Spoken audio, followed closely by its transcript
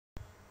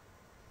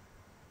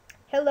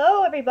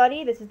Hello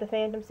everybody, this is the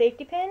Phantom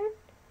Safety Pin,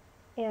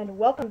 and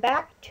welcome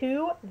back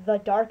to The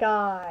Dark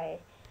Eye.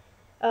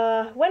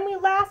 When we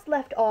last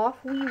left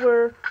off, we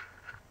were,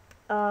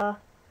 a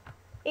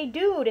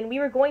dude, and we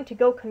were going to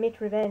go commit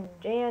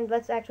revenge, and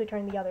let's actually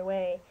turn the other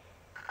way.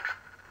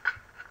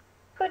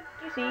 But,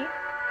 you see,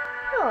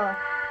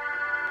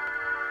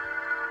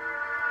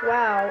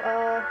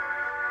 wow,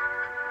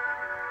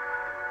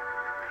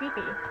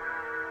 creepy.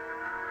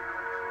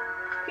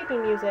 Creepy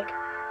music.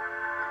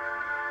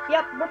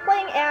 Yep, we're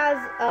playing as,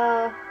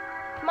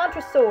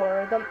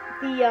 Montrosor, the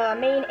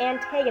main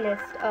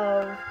antagonist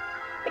of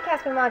the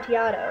Cask of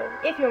Amontillado,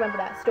 if you remember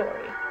that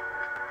story.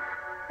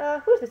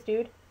 Who's this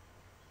dude?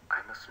 I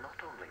must not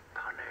only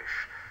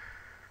punish,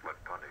 but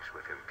punish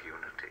with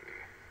impunity.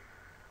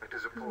 It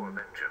is a poor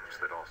vengeance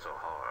that also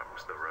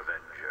harms the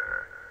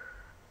revenger.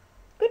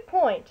 Good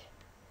point.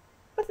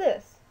 What's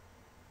this?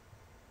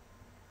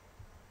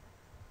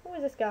 Who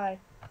is this guy?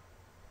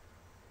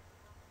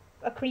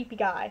 A creepy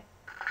guy.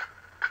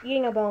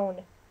 Eating a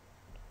bone.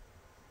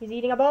 He's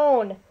eating a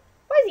bone.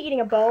 Why is he eating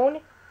a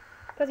bone?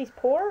 Because he's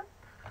poor?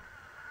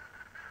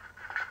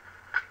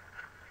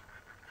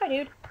 Hi,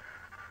 dude.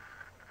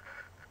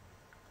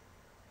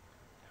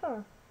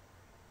 Huh.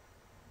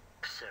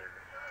 Sir,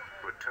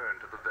 return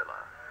to the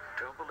villa.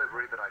 Tell the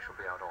livery that I shall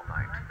be out all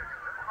night.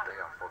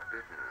 They are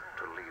forbidden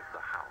to leave the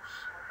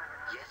house.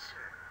 Yes,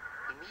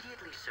 sir.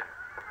 Immediately, sir.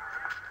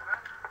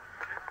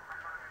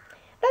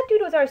 That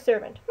dude was our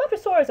servant.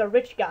 Montrosor is a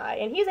rich guy,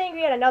 and he's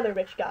angry at another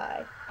rich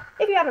guy.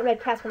 If you haven't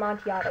read Cask of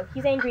Amontillado,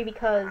 he's angry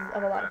because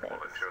of a lot of That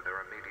things. will ensure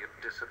their immediate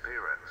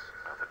disappearance,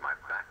 now that my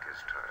back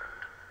is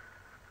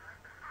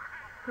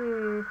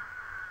turned.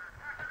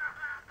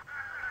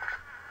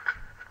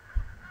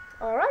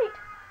 Alright.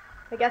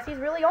 I guess he's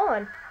really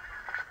on.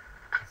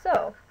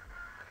 So.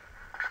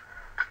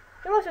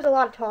 Unless there's a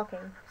lot of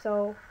talking,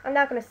 so I'm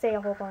not going to say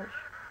a whole bunch.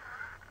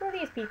 Who are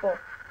these people?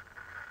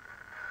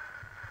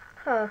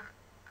 Huh.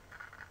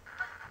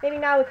 Maybe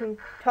now we can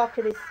talk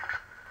to this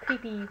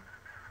creepy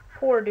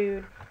poor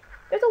dude.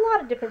 There's a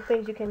lot of different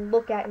things you can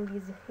look at in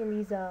these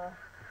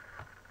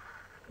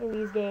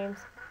games.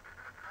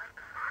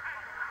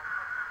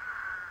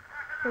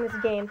 In this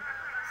game.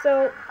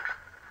 So,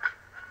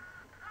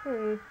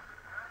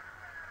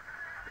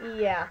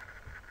 yeah.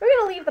 We're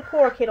gonna leave the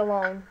poor kid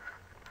alone.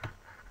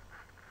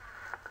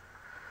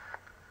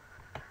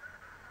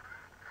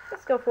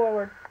 Let's go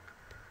forward.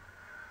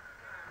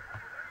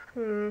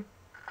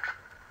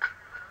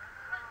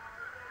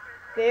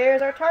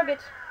 There's our target.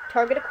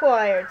 Target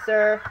acquired,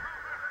 sir.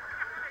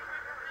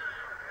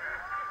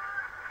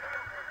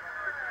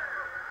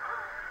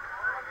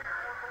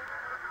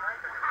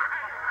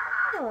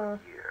 For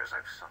years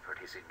I've suffered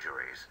his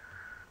injuries,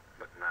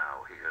 but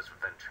now he has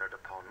ventured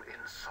upon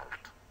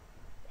insult.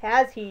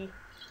 Has he?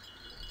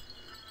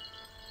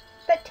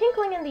 That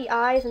tinkling in the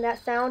eyes and that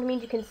sound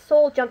means you can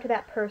soul jump to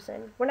that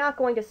person. We're not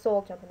going to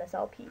soul jump in this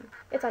LP.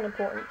 It's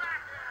unimportant.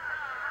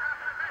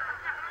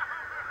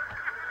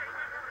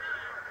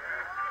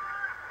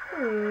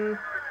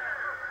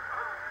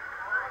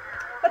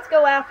 Let's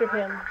go after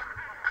him.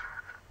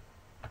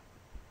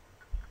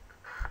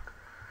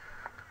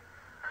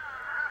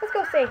 Let's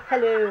go say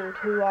hello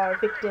to our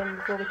victim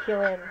before we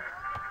kill him.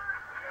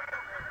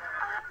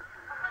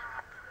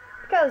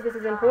 Because this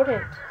is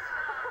important.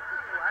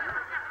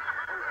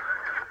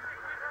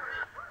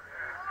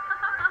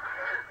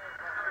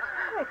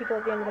 Hi, people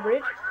at the end of the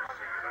bridge.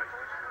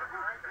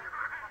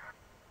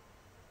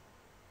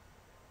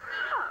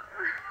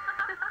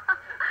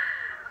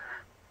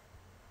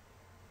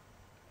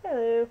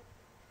 Hello.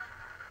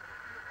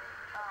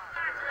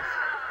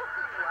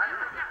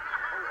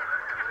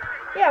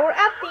 Yeah, we're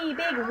at the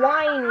big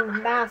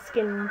wine mask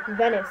in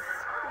Venice,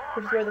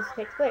 which is where this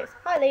takes place.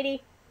 Hi,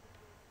 lady.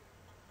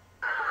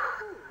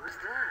 Who's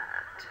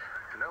that?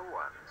 No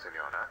one,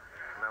 Senora.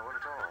 No one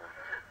at all.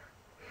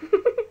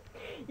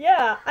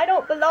 Yeah, I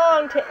don't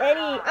belong to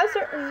any... I'm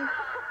certainly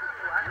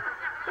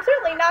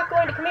not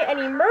going to commit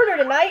any murder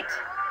tonight.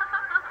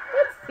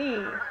 Let's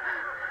see.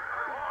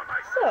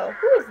 So,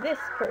 who is this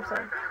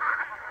person?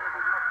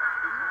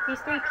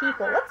 These three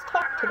people. Let's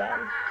talk to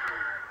them.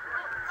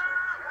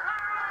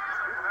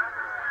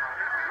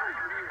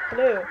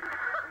 Hello.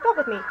 Talk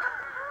with me.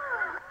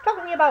 Talk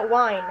with me about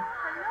wine.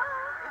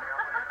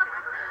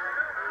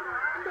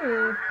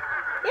 The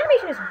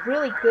animation is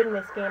really good in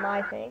this game,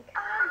 I think.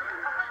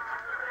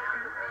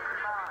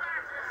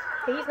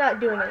 Okay, he's not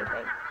doing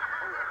anything.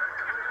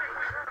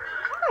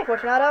 Hi,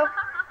 Fortunato.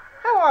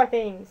 How are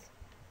things?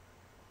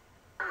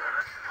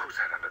 Who's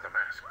that under the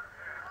mask?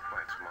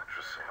 Why, it's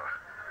Montrosor.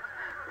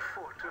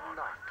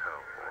 Fortunato.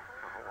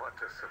 What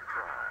a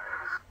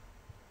surprise.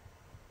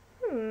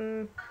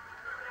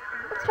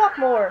 Let's talk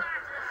more,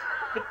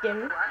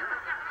 victim.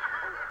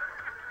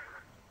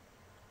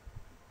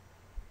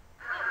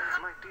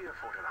 My dear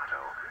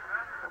Fortunato,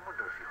 I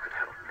wonder if you could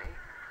help me.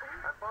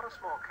 I bought a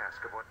small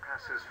cask of what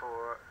passes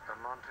for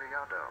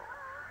Amontillado,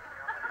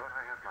 but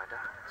I have my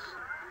doubts.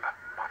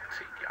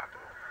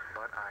 Amontillado?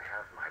 But I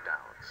have my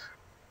doubts.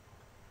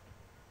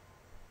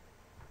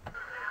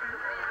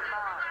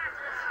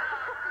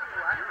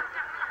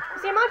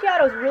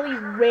 Amontillado is really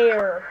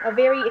rare, a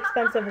very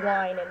expensive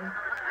wine, and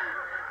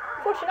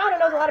Fortunato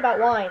knows a lot about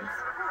wines.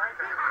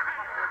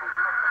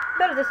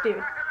 So does this dude.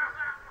 A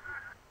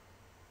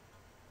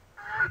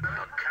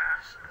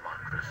cask,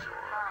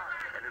 Montrosor,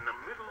 and in the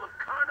middle of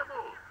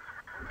carnival.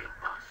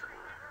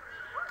 Impossible.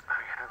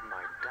 I have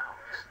my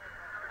doubts.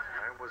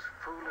 I was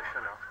foolish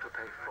enough to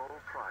pay full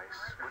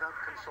price without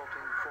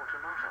consulting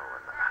Fortunato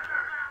in the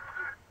matter.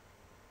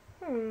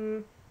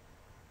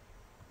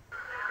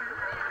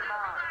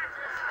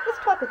 Let's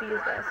talk with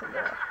these guys some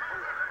more.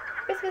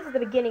 Basically, this is the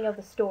beginning of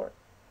the story.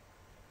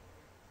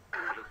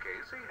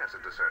 Lucchese has a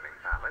discerning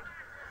palate.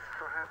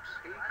 Perhaps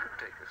he could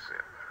take a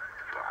sip.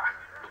 Bah,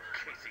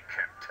 Lucchese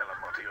can't tell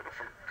Amontillado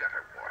from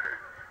gutter water.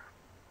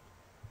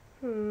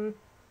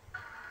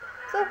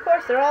 So, of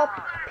course, they're all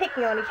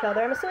picking on each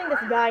other. I'm assuming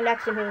this guy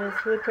next to him is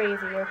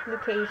Lucchese, or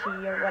Lucchese,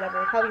 or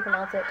whatever, how you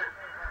pronounce it.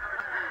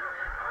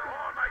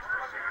 Oh, nice to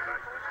see you,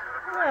 nice to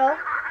see you. Well,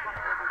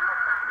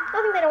 I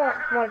think they don't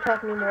want to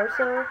talk anymore,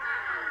 so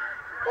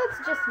let's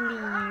just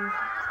leave.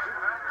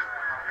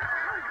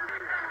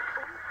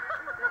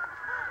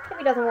 If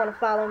he doesn't want to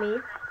follow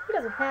me, he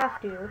doesn't have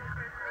to.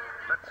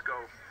 Let's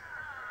go.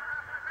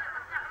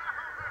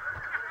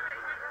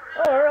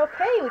 Or,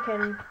 okay, we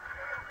can...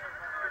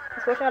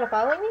 Is Fortunato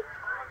following me?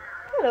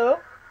 Hello.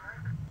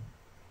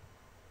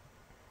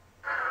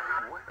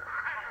 Where?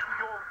 To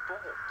your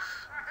vaults.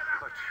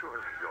 But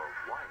surely your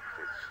wife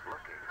is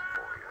looking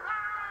for you.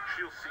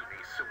 She'll see me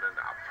soon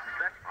enough.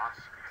 Let us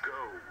go.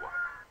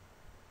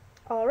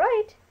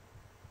 Alright.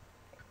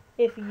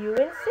 If you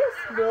insist,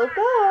 we'll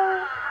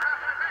go.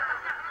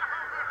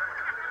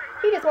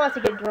 He just wants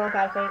to get drunk,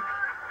 I think.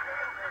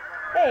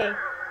 Hey.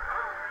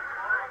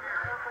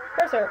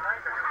 Cursor.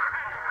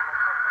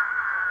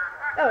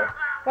 Oh,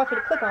 wants me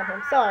to click on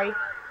him. Sorry.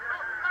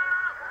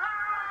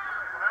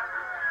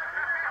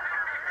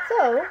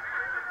 So,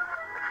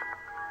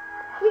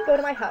 we go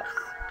to my house.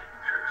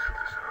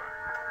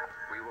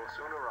 We will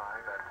soon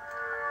arrive at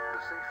the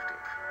safety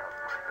of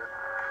my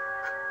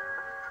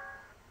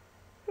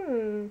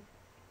villa.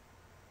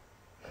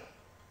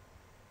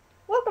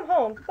 Welcome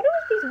home. What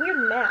are these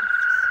weird masks?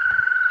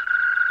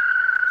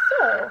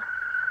 So,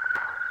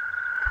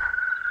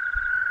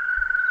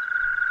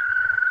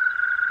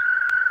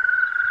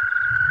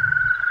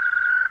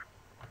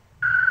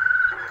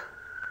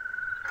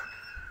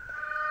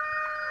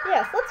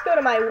 yes, let's go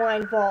to my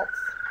wine vaults.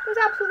 There's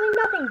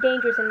absolutely nothing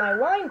dangerous in my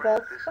wine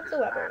vaults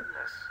whatsoever.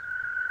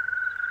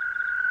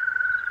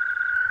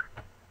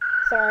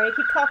 Sorry, I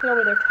keep talking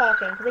over their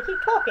talking, because they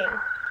keep talking.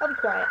 I'll be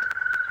quiet.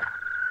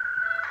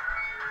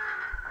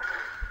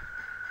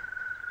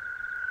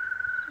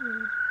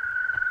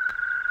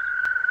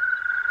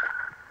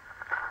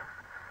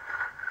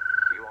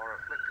 You are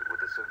afflicted with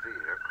a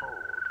severe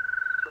cold.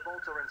 The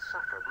vaults are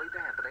insufferably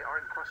damp, and they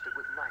are encrusted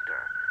with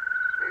niter.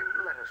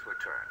 Let us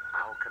return.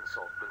 I'll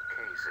consult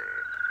Lucchese.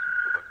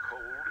 The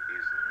cold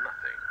is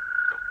nothing.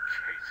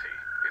 Lucchese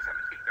is an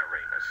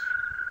ignoramus.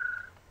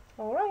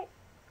 Alright.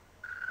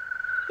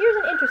 Here's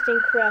an interesting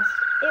crest.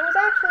 It was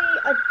actually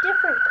a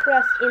different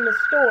crest in the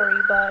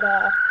story, but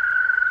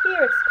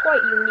here it's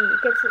quite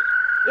unique.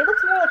 It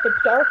looks more like the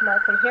Dark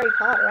Mark from Harry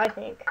Potter, I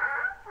think.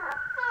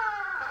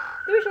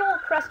 The original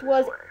crest in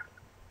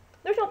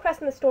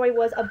the story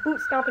was a boot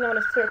stomping on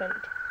a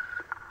serpent.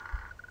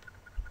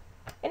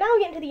 And now we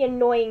get into the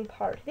annoying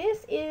part.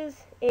 This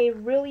is a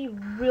really,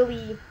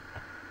 really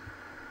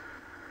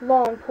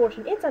long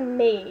portion. It's a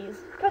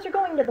maze, because you're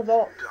going into the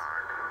vaults.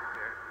 Dark.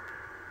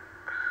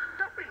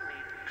 Don't we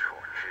need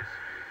torches?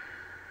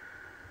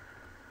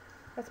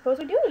 I suppose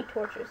we do need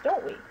torches,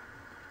 don't we?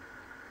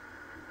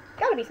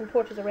 Gotta be some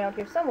torches around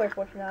here somewhere,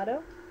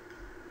 Fortunato.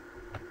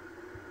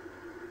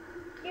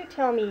 You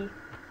tell me.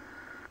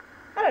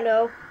 I don't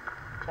know.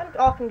 I don't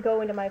often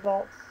go into my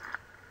vaults.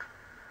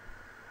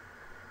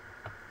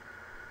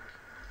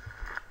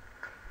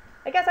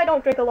 I guess I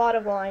don't drink a lot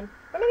of wine.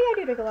 Or maybe I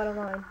do drink a lot of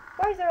wine.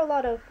 Why is there a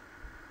lot of...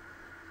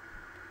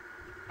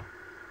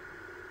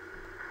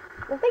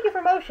 Well, thank you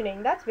for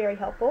motioning. That's very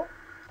helpful.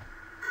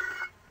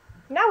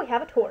 Now we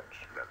have a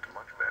torch. That's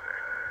much better.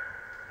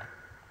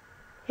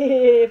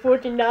 Hehe,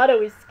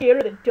 Fortunato is scared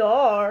of the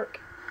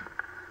dark.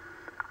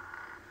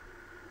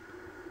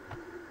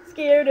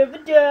 Scared of the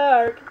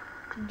dark.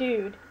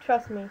 Dude,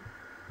 trust me.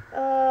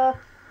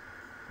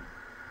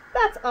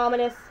 That's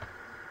ominous.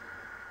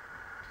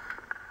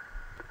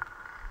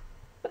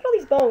 Look at all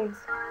these bones.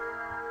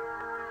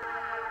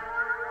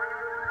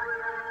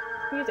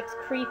 Music's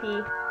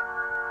creepy.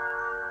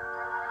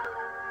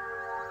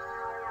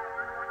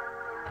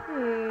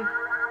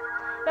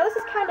 Now this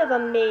is kind of a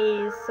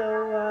maze,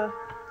 so,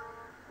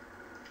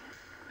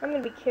 I'm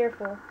gonna be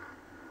careful.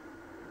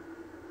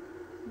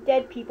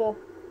 Dead people.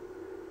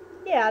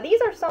 Yeah,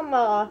 these are some,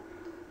 nice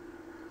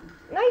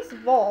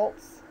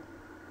vaults.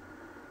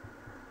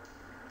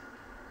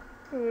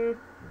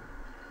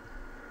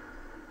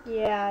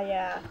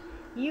 Yeah.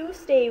 You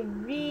stay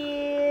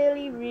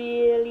really,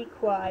 really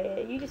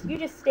quiet. You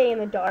just stay in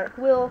the dark.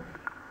 We'll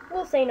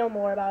say no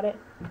more about it.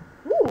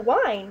 Ooh,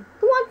 wine!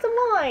 Who wants some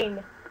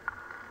wine?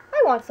 I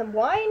I want some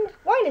wine.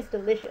 Wine is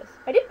delicious.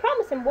 I did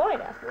promise him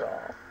wine after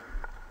all.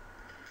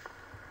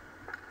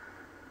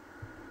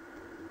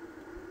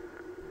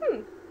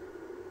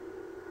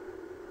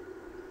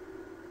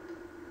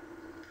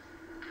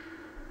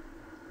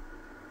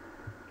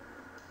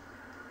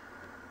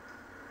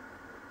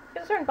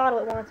 There's a certain bottle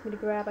it wants me to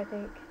grab, I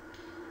think.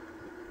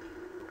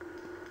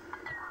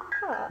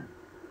 Ah.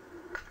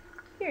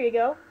 Here you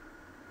go.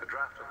 A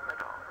draft of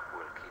metal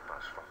will keep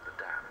us from the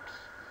damps.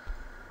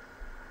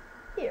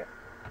 Here.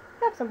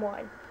 Have some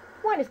wine.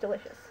 Wine is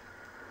delicious.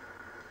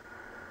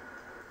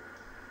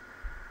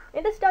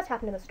 And this does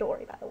happen in the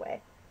story, by the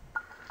way.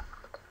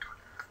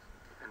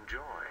 Enjoy.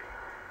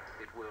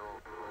 It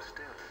will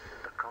still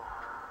the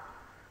cough.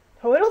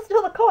 Oh, it'll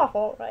still the cough,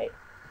 alright.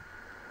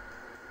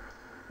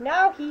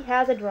 Now he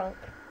has a drunk.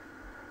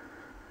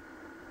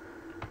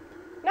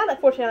 Now that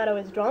Fortunato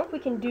is drunk, we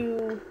can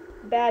do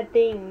bad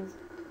things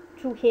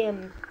to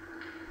him.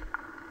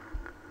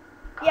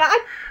 Yeah,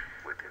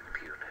 With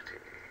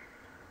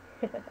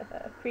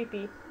impunity.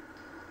 Creepy.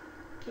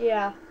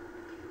 Yeah.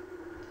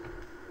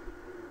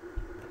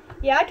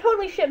 Yeah, I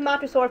totally ship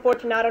Montrosor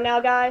Fortunato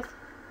now, guys.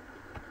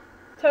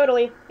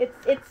 Totally.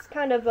 It's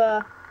kind of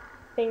a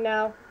thing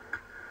now.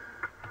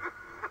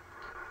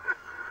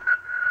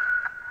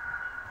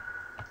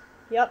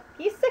 Yep,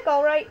 he's sick,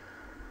 alright.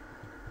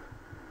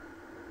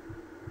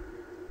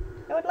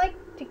 I would like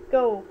to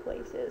go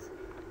places.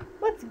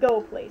 Let's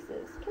go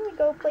places. Can we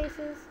go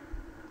places?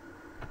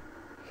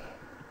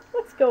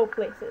 Let's go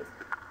places.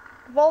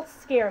 Vaults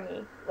scare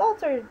me.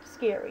 Vaults are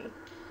scary.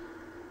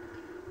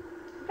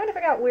 I'm trying to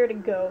figure out where to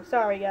go.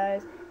 Sorry,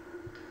 guys.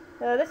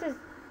 This is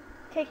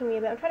taking me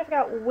a bit. I'm trying to figure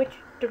out which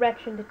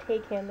direction to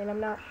take him, and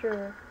I'm not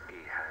sure. He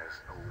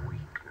has a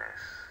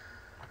weakness.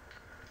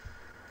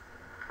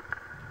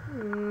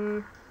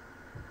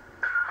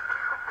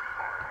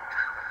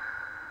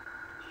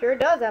 Sure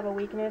does have a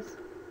weakness.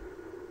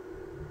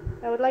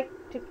 I would like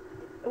to...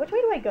 Which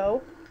way do I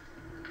go?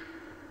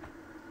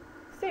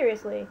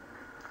 Seriously.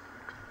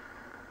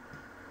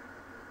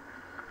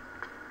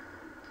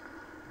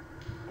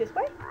 This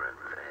way?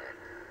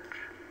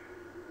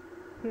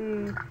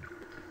 Revenge.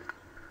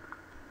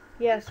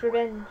 Yes,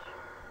 revenge.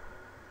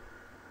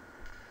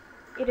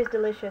 It is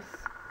delicious.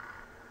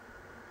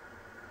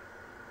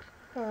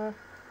 Turn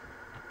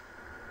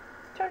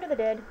to the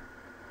dead.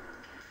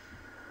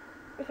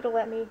 If it'll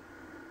let me.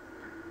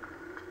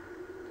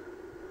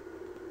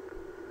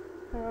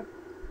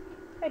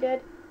 Hi,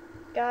 dead.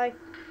 Guy.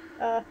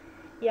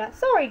 Yeah.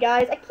 Sorry,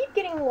 guys. I keep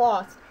getting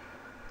lost.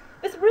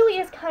 This really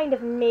is kind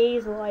of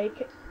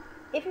maze-like.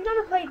 If you've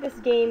never played this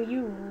game,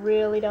 you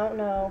really don't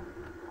know.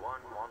 One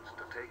wants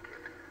to take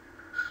it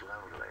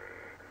slowly.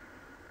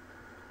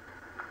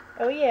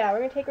 Oh yeah, we're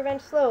gonna take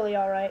revenge slowly,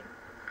 alright.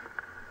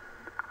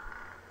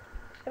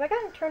 Have I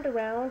gotten turned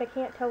around? I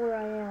can't tell where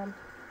I am.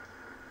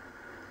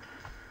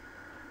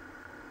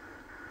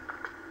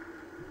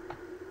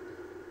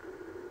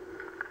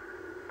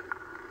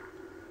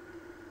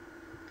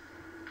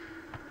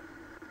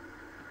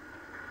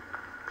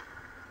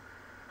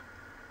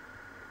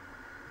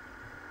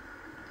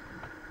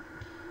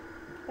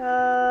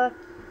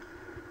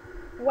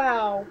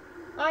 Wow.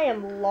 I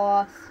am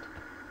lost.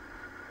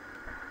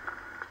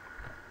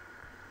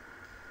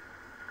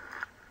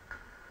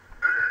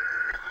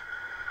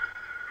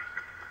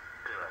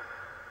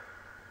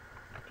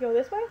 Go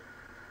this way?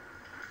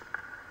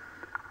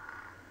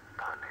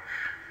 Punish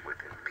with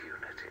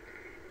impunity.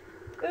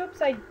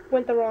 Oops, I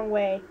went the wrong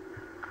way.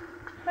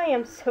 I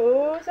am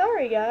so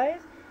sorry,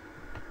 guys.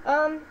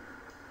 Let's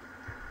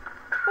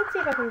see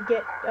if I can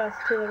get us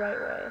to the right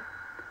way.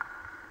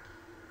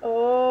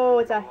 Oh,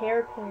 it's a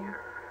hairpin.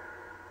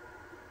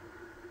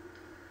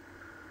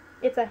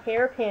 It's a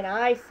hairpin,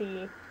 I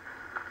see.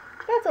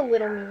 That's a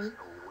little mean.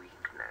 A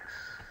weakness.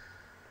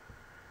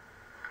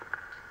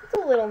 It's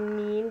a little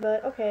mean,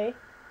 but okay.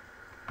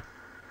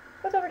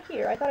 What's over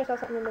here? I thought I saw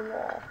something in the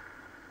wall.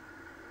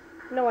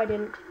 No, I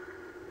didn't.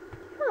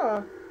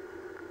 Huh.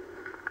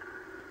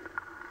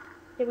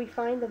 Did we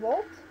find the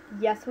vault?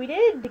 Yes, we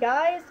did,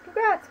 guys.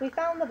 Congrats, we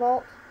found the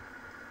vault.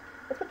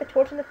 Let's put the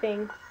torch in the thing.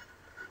 And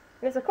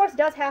this, of course,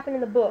 does happen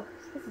in the book.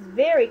 So this is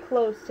very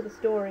close to the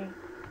story.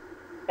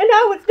 And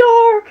now it's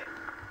dark!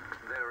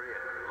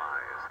 Therein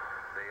lies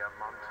the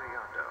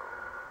Amontillado.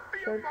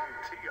 Sure.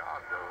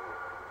 Amontillado.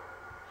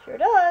 Sure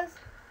does.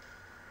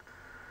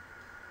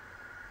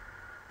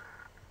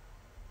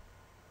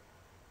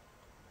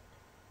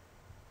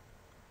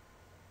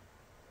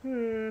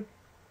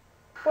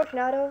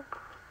 Fortunato,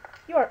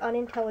 you are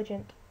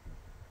unintelligent.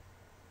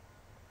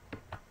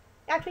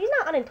 Actually, he's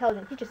not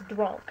unintelligent, he's just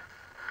drunk.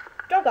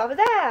 Drunk off his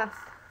ass!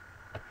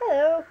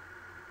 Hello.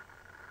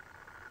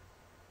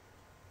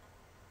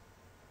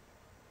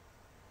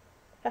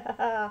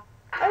 Hahaha.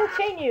 I will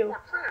chain you.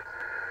 What's this?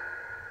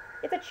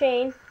 It's a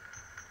chain.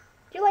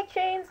 Do you like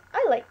chains?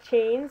 I like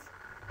chains.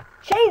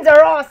 Chains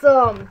are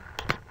awesome!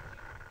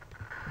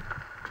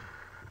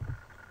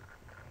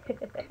 It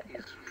is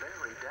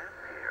very damp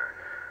here.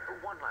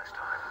 One last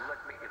time, let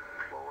me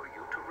implore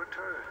you to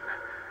return.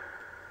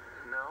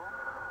 No?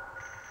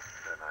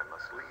 Then I must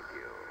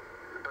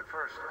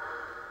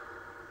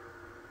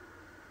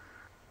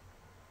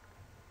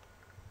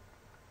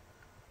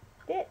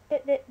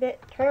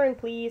Turn,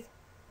 please.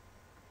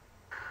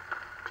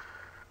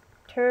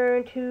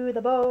 Turn to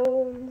the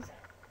bones.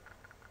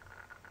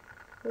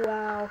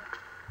 Wow.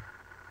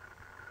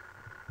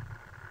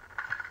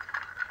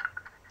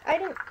 I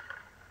didn't...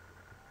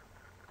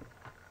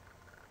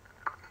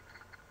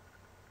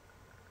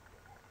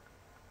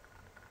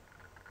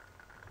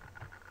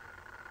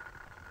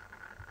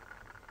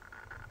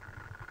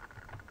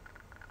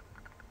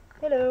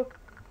 Hello.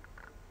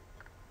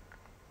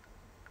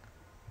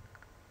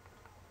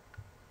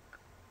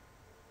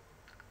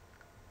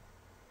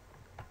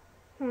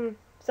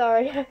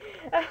 Sorry.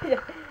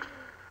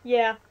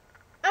 Yeah.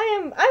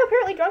 I'm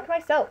apparently drunk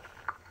myself.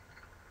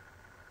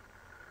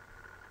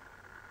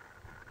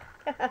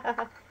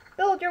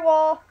 Build your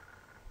wall.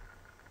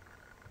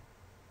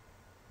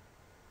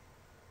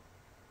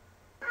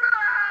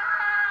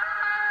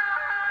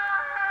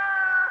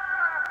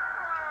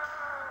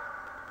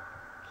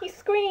 He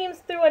screams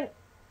through a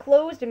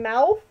closed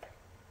mouth.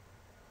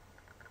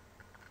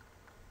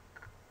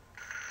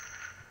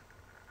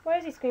 Why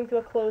does he scream through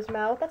a closed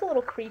mouth? That's a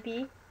little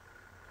creepy.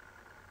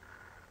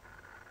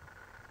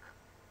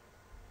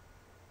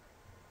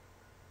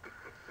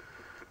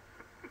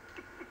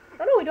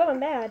 Oh no, we don't have him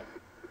mad.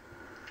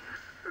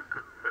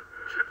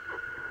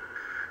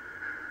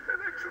 An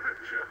excellent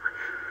joke.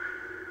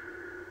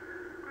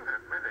 We'll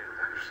have many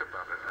laughs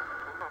about it,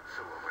 and not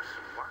so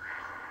oversmart.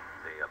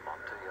 The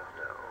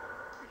Amontillado.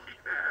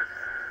 Yes.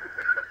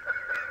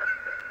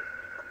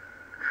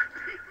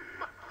 The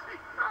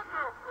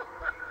Amontillado.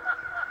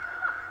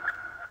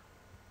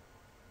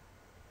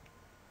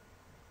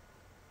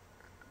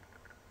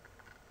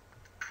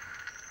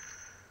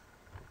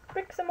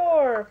 Brick some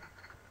more.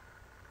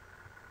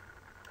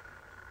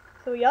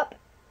 So, yup.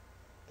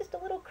 Just a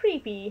little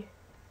creepy.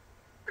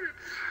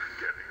 It's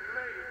getting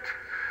late.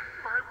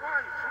 My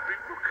wife will be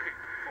looking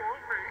for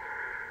me.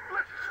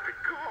 Let us be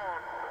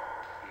gone.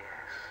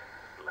 Yes,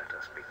 let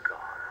us be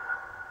gone.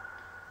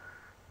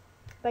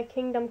 Thy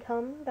kingdom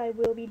come, thy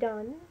will be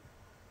done.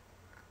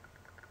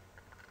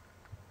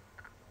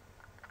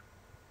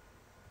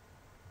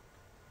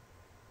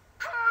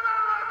 For the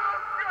love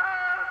of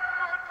God,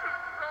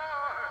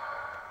 Montrosor!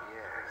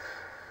 Yes,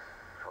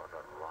 for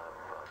the love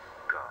of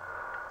God.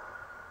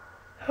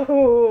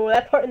 Oh,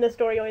 that part in the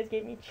story always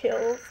gave me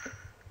chills.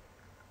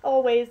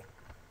 Always.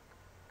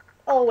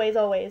 Always,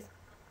 always.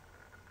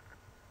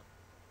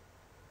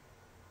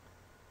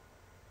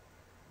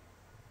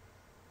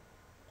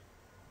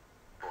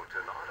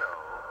 Fortunato.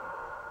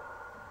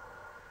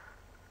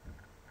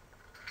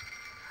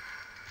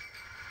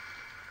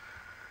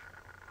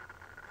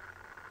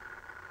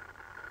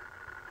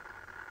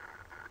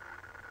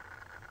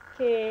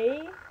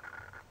 Okay.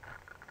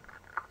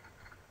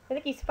 I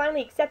think he's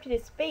finally accepted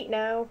his fate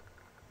now.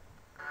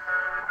 My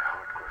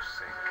heart grows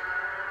sick.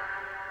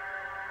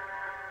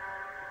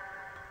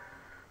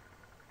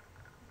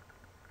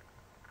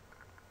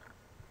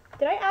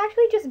 Did I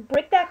actually just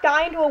brick that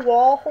guy into a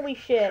wall? Holy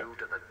shit. Due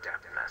to the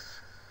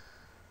dampness.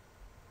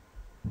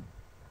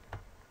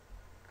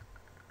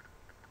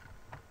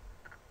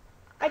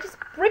 I just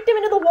bricked him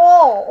into the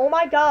wall! Oh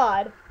my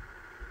god.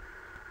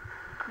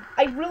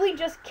 I really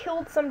just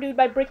killed some dude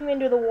by breaking him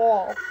into the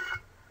wall.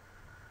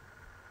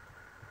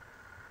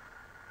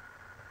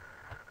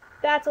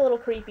 That's a little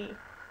creepy.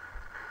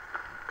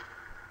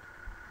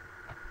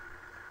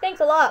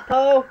 Thanks a lot,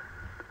 Poe.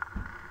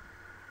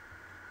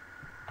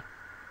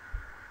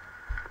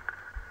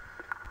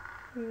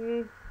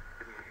 Pace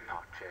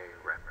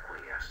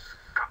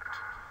Requiescat.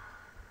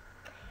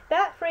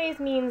 That phrase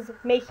means,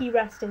 may he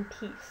rest in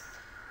peace.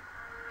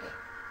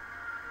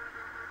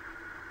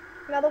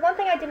 Now, the one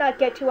thing I did not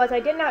get to was I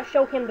did not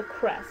show him the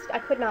crest. I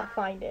could not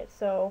find it,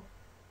 so...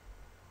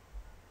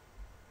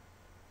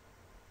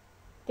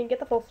 Didn't get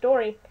the full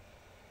story.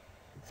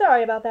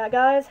 Sorry about that,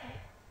 guys.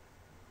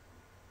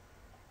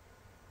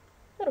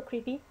 A little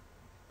creepy.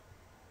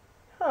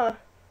 Huh.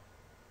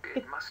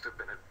 It must have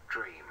been a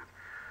dream.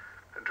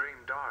 A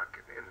dream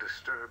dark and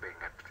disturbing,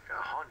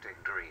 a haunting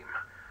dream.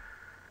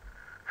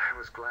 I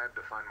was glad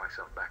to find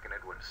myself back in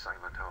Edwin's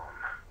silent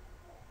home.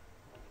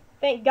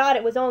 Thank God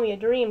it was only a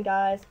dream,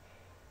 guys.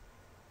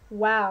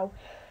 Wow.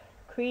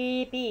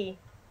 Creepy.